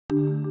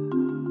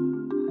And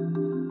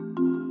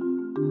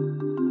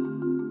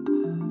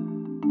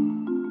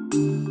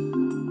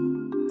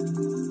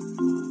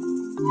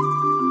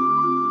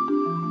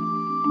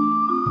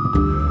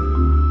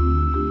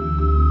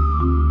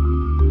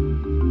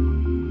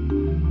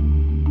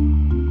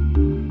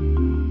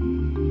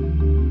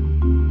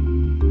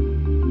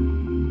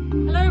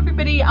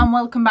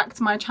welcome back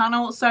to my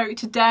channel. So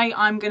today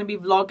I'm going to be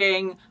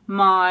vlogging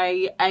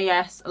my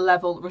AS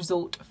level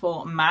result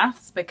for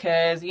maths,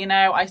 because you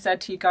know I said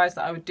to you guys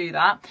that I would do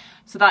that,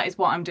 so that is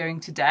what I'm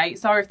doing today.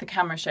 Sorry if the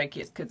camera's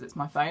shaky, it's because it's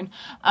my phone.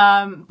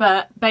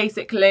 But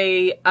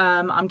basically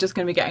I'm just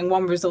going to be getting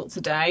one result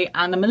today,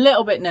 and I'm a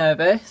little bit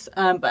nervous,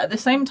 but at the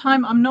same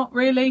time I'm not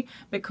really,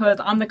 because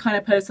I'm the kind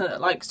of person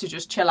that likes to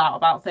just chill out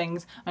about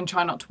things and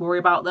try not to worry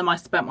about them. I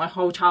spent my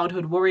whole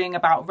childhood worrying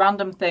about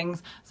random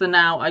things, so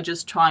now I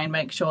just try and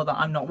make sure that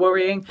I'm not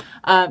worrying,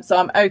 so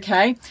I'm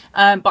okay.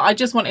 But I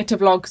just wanted to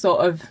vlog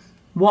sort of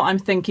what I'm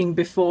thinking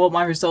before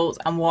my results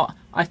and what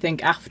I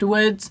think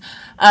afterwards.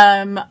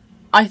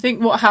 I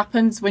think what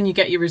happens when you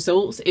get your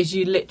results is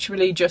you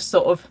literally just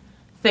sort of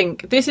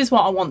think, this is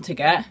what I want to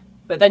get,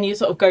 but then you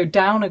sort of go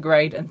down a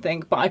grade and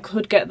think, but I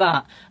could get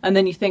that, and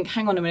then you think,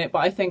 hang on a minute, but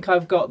I think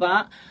I've got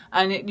that,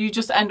 and you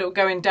just end up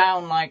going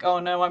down like, oh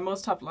no, I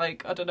must have,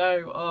 like, I don't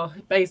know, or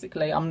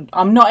basically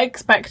I'm not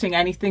expecting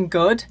anything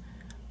good.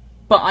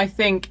 But I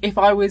think if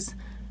I was,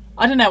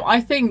 I don't know,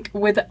 I think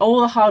with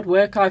all the hard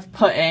work I've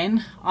put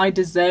in, I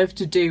deserve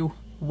to do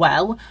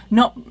well.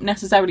 Not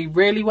necessarily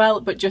really well,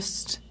 but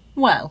just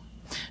well.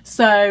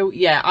 So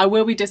yeah, I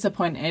will be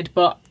disappointed,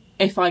 but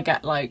if I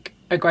get like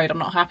a grade I'm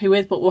not happy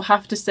with, but we'll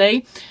have to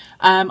see.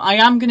 I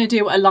am going to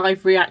do a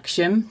live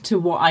reaction to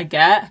what I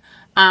get,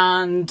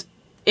 and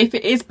if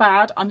it is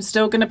bad, I'm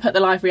still going to put the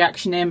live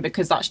reaction in,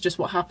 because that's just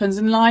what happens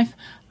in life.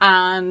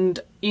 And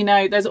you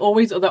know, there's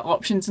always other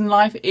options in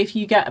life. If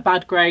you get a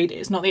bad grade,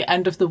 it's not the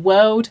end of the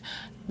world.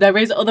 There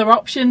is other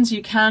options.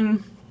 You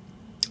can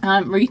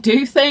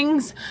redo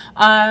things,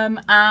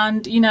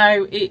 and you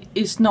know,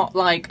 it's not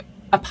like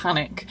a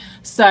panic.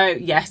 So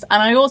yes,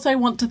 and I also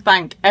want to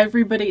thank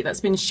everybody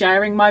that's been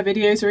sharing my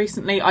videos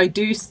recently. I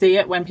do see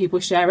it when people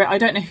share it. I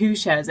don't know who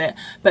shares it,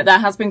 but there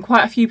has been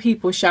quite a few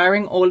people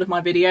sharing all of my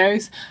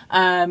videos,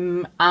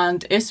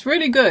 and it's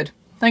really good.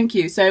 Thank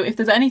you. So if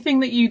there's anything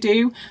that you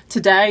do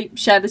today,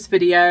 share this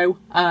video,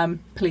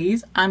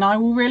 please, and I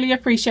will really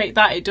appreciate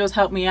that. It does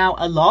help me out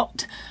a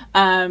lot.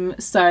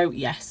 So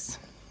yes.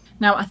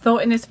 Now I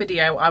thought in this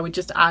video I would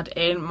just add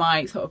in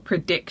my sort of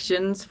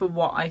predictions for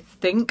what I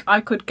think I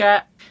could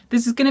get.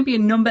 This is going to be a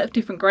number of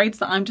different grades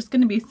that I'm just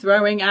going to be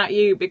throwing at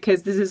you,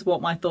 because this is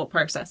what my thought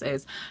process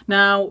is.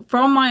 Now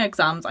from my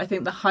exams, I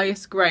think the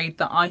highest grade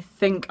that I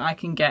think I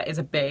can get is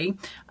a B,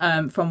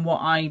 from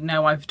what I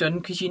know I've done,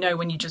 because you know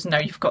when you just know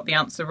you've got the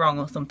answer wrong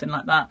or something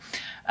like that.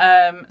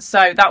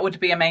 So that would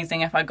be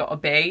amazing if I got a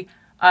B.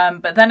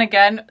 But then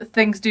again,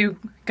 things do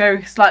go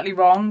slightly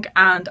wrong,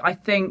 and I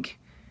think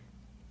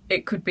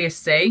it could be a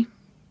C.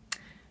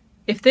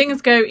 If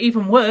things go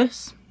even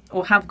worse,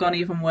 or have gone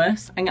even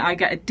worse, and I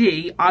get a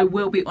D, I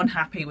will be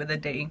unhappy with a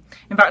D.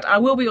 In fact, I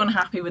will be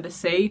unhappy with a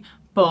C,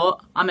 but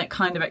I'm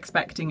kind of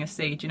expecting a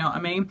C, do you know what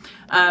I mean?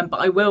 But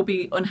I will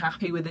be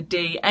unhappy with a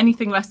D.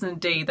 Anything less than a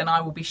D, then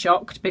I will be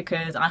shocked,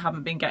 because I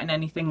haven't been getting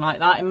anything like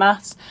that in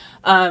maths.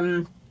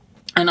 And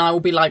I will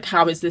be like,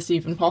 how is this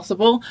even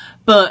possible?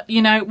 But,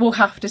 you know, we'll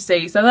have to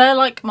see. So they're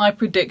like my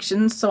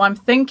predictions. So I'm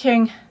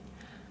thinking,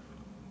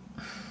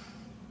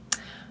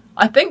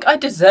 I think I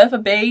deserve a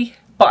B,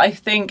 but I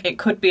think it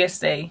could be a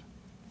C.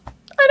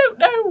 I don't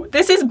know.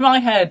 This is my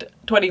head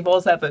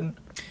 24/7.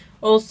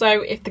 Also,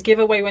 if the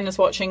giveaway winner's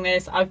watching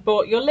this, I've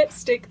bought your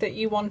lipstick that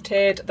you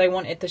wanted. They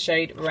wanted the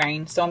shade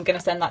Rain, so I'm going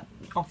to send that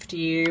off to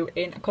you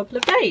in a couple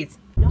of days.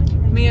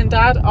 Me and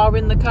Dad are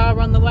in the car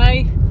on the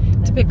way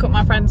to pick up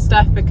my friend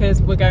Steph,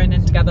 because we're going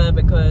in together,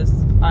 because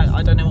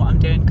I don't know what I'm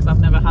doing, because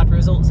I've never had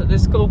results at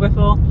this school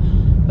before.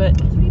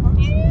 But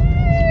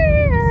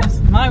yes,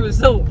 my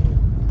result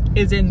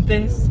is in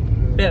this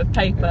bit of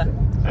paper.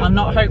 I'm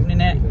not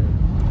opening it.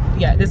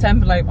 Yeah, this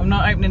envelope. I'm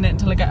not opening it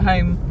until I get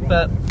home.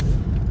 But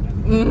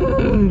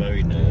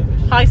very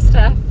nervous. Hi,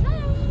 Steph.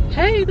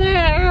 Hey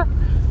there.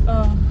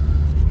 Oh.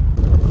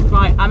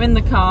 Right, I'm in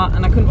the car,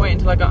 and I couldn't wait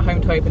until I got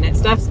home to open it.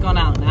 Steph's gone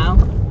out now.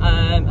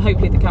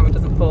 Hopefully the camera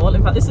doesn't fall.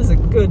 In fact, this is a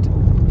good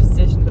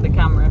position for the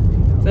camera.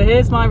 So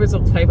here's my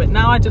results paper.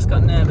 Now I just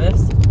got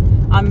nervous.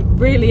 I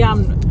really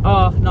am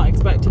not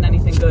expecting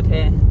anything good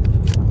here.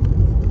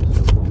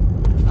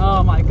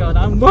 Oh my god,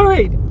 I'm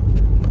worried.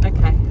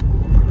 Okay,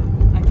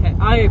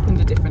 I opened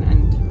a different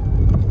end.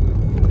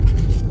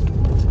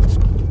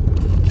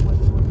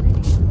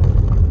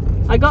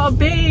 I got a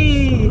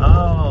B.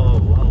 Oh,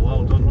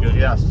 well done, Georgie.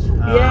 Yes.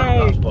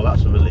 Yay.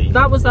 That's a relief.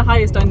 That was the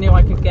highest I knew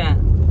I could get.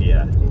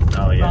 Yeah.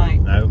 Oh yeah. Right.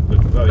 No,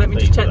 let me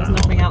just check there's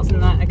nothing else in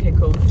that. Okay,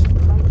 cool.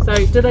 So,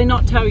 do they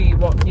not tell you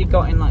what you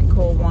got in like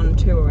core 1,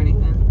 2 or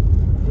anything?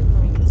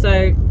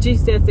 So,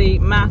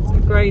 GCSE Maths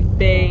grade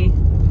B.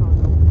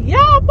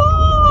 Yeah,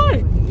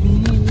 boy!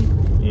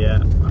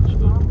 Yeah, that's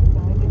good.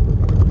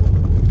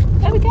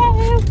 There we go.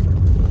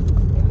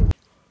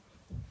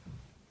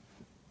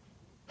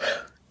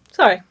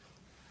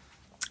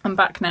 I'm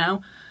back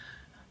now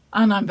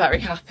and I'm very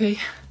happy.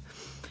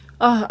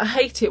 Oh, I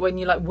hate it when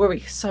you like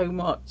worry so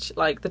much,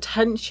 like the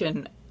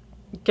tension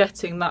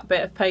getting that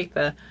bit of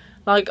paper.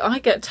 Like I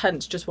get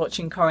tense just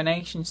watching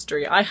Coronation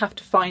Street. I have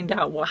to find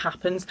out what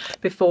happens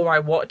before I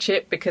watch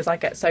it because I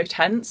get so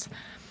tense.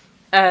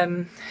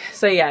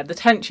 So yeah, the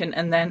tension,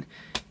 and then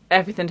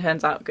everything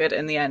turns out good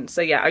in the end.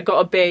 So yeah, I got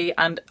a B,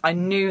 and I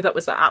knew that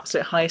was the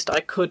absolute highest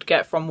I could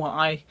get from what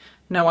I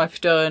know I've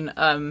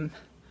done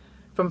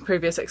from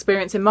previous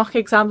experience in mock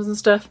exams and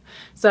stuff.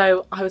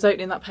 So I was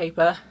opening that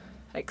paper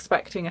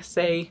expecting a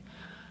C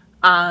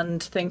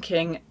and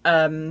thinking,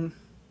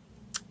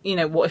 you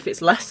know, what if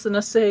it's less than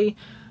a C?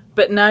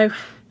 But no,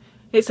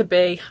 it's a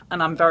B,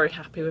 and I'm very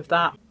happy with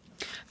that.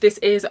 This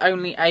is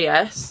only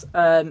AS,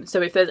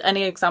 so if there's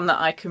any exam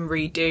that I can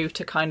redo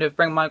to kind of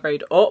bring my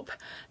grade up,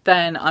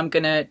 then I'm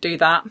gonna do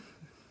that,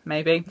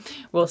 maybe,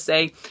 we'll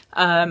see.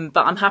 But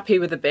I'm happy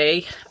with a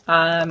B.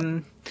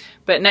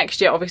 But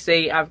next year,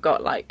 obviously, I've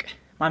got like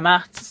my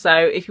maths, so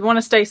if you want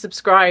to stay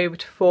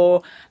subscribed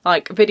for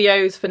like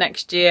videos for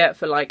next year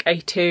for like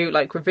A2,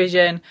 like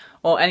revision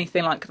or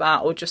anything like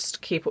that, or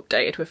just keep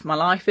updated with my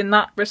life in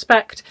that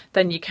respect,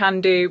 then you can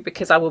do,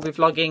 because I will be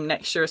vlogging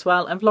next year as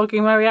well and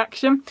vlogging my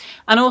reaction.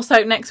 And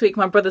also next week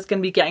my brother's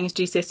going to be getting his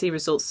GCSE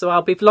results, so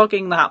I'll be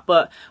vlogging that,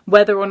 but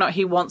whether or not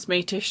he wants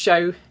me to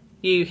show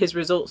you his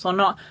results or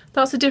not,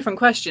 that's a different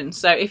question.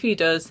 So if he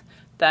does,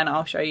 then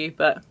I'll show you.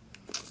 But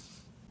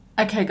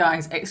okay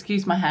guys,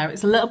 excuse my hair,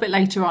 it's a little bit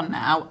later on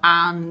now,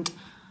 and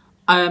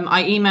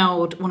I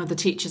emailed one of the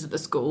teachers at the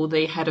school,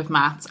 the head of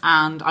maths,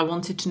 and I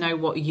wanted to know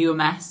what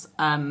UMS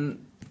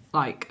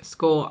like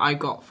score I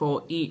got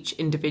for each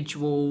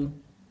individual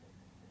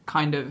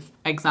kind of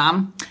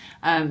exam.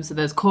 So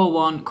there's core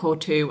 1, core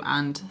 2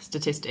 and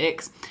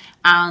statistics.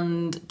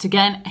 And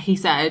again, he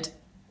said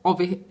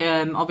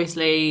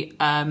obviously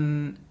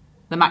the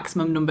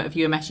maximum number of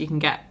UMS you can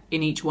get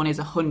in each one is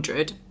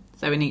 100,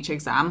 so in each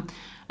exam.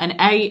 An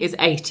A is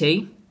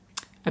 80,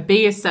 a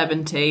B is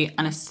 70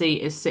 and a C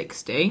is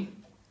 60.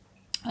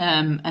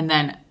 And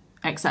then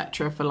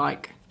etc. for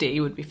like D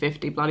would be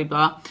 50, blah,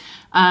 blah.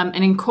 And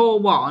in core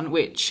 1,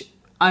 which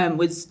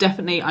was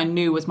definitely, I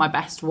knew was my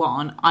best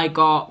one, I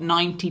got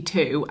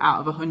 92 out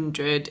of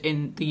 100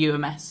 in the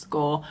UMS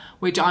score,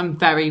 which I'm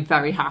very,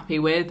 very happy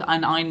with.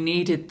 And I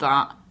needed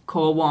that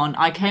core 1.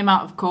 I came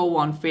out of core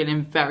 1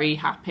 feeling very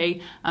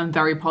happy and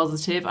very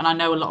positive, and I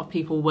know a lot of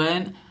people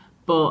weren't,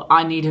 but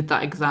I needed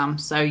that exam.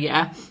 So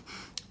yeah,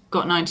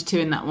 got 92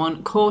 in that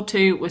one. Core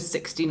 2 was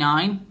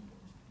 69.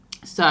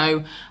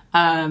 So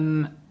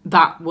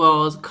that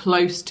was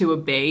close to a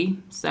B,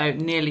 so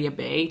nearly a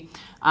B,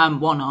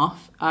 one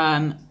off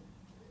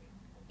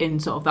in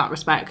sort of that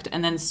respect.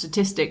 And then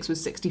statistics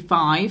was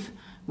 65,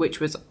 which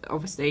was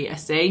obviously a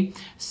C.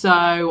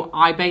 So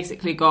I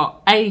basically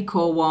got A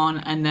core 1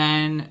 and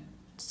then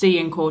C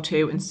in core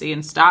 2 and C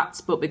in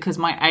stats, but because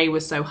my A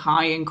was so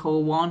high in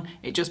core 1,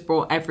 it just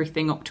brought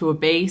everything up to a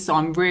B. So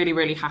I'm really,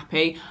 really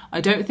happy.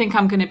 I don't think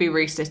I'm going to be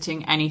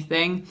resitting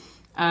anything.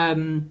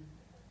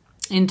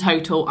 In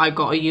total, I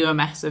got a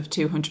UMS of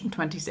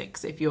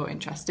 226 if you're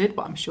interested,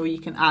 but I'm sure you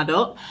can add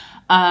up.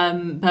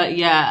 But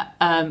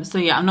yeah, so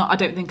yeah, I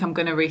don't think I'm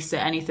going to resit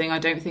anything. I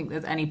don't think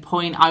there's any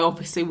point. I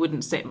obviously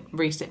wouldn't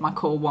resit my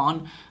core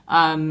 1.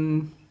 I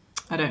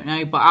don't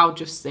know, but I'll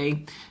just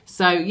see.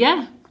 So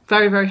yeah,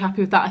 very, very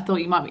happy with that. I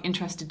thought you might be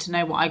interested to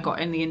know what I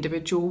got in the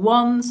individual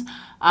ones.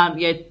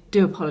 Yeah,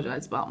 do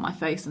apologise about my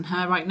face and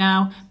hair right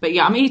now. But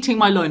yeah, I'm eating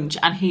my lunch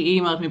and he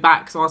emailed me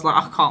back, so I was like,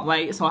 I can't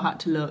wait, so I had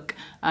to look.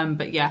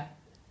 But yeah.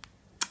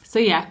 So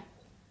yeah,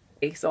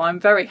 so I'm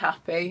very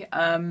happy.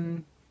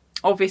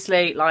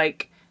 Obviously,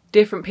 like,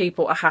 different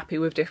people are happy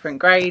with different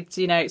grades.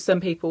 You know,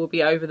 some people will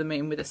be over the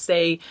moon with a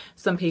C.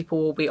 Some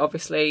people will be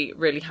obviously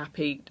really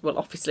happy, well,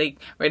 obviously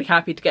really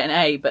happy to get an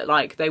A, but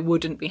like they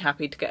wouldn't be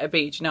happy to get a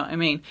B. Do you know what I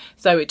mean?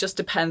 So it just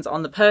depends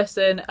on the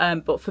person.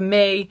 But for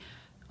me,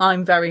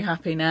 I'm very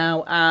happy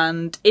now.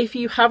 And if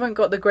you haven't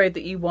got the grade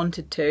that you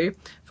wanted to,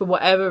 for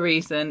whatever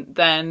reason,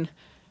 then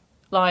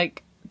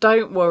like,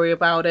 don't worry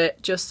about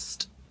it.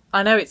 Just,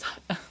 I know it's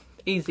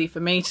easy for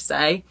me to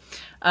say,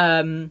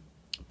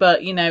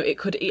 but you know,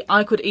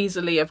 I could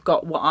easily have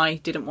got what I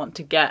didn't want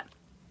to get,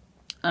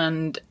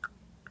 and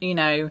you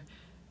know,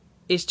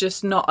 it's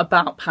just not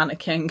about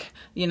panicking.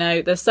 You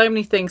know, there's so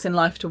many things in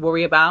life to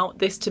worry about.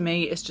 This to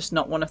me is just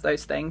not one of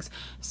those things.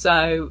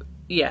 So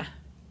yeah,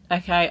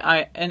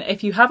 okay. And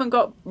if you haven't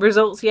got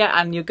results yet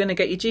and you're going to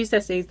get your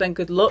GCSEs, then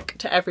good luck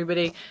to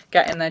everybody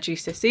getting their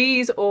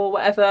GCSEs or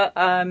whatever.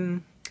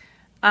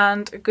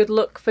 And good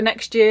luck for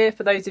next year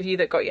for those of you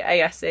that got your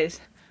ASs.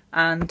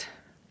 And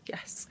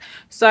yes,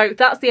 so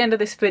that's the end of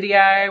this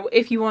video.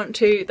 If you want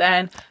to,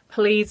 then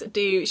please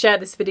do share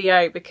this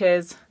video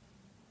because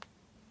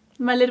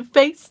my little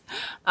face.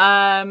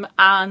 And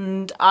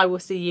I will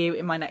see you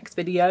in my next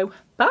video.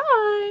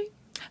 Bye.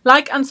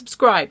 Like and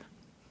subscribe.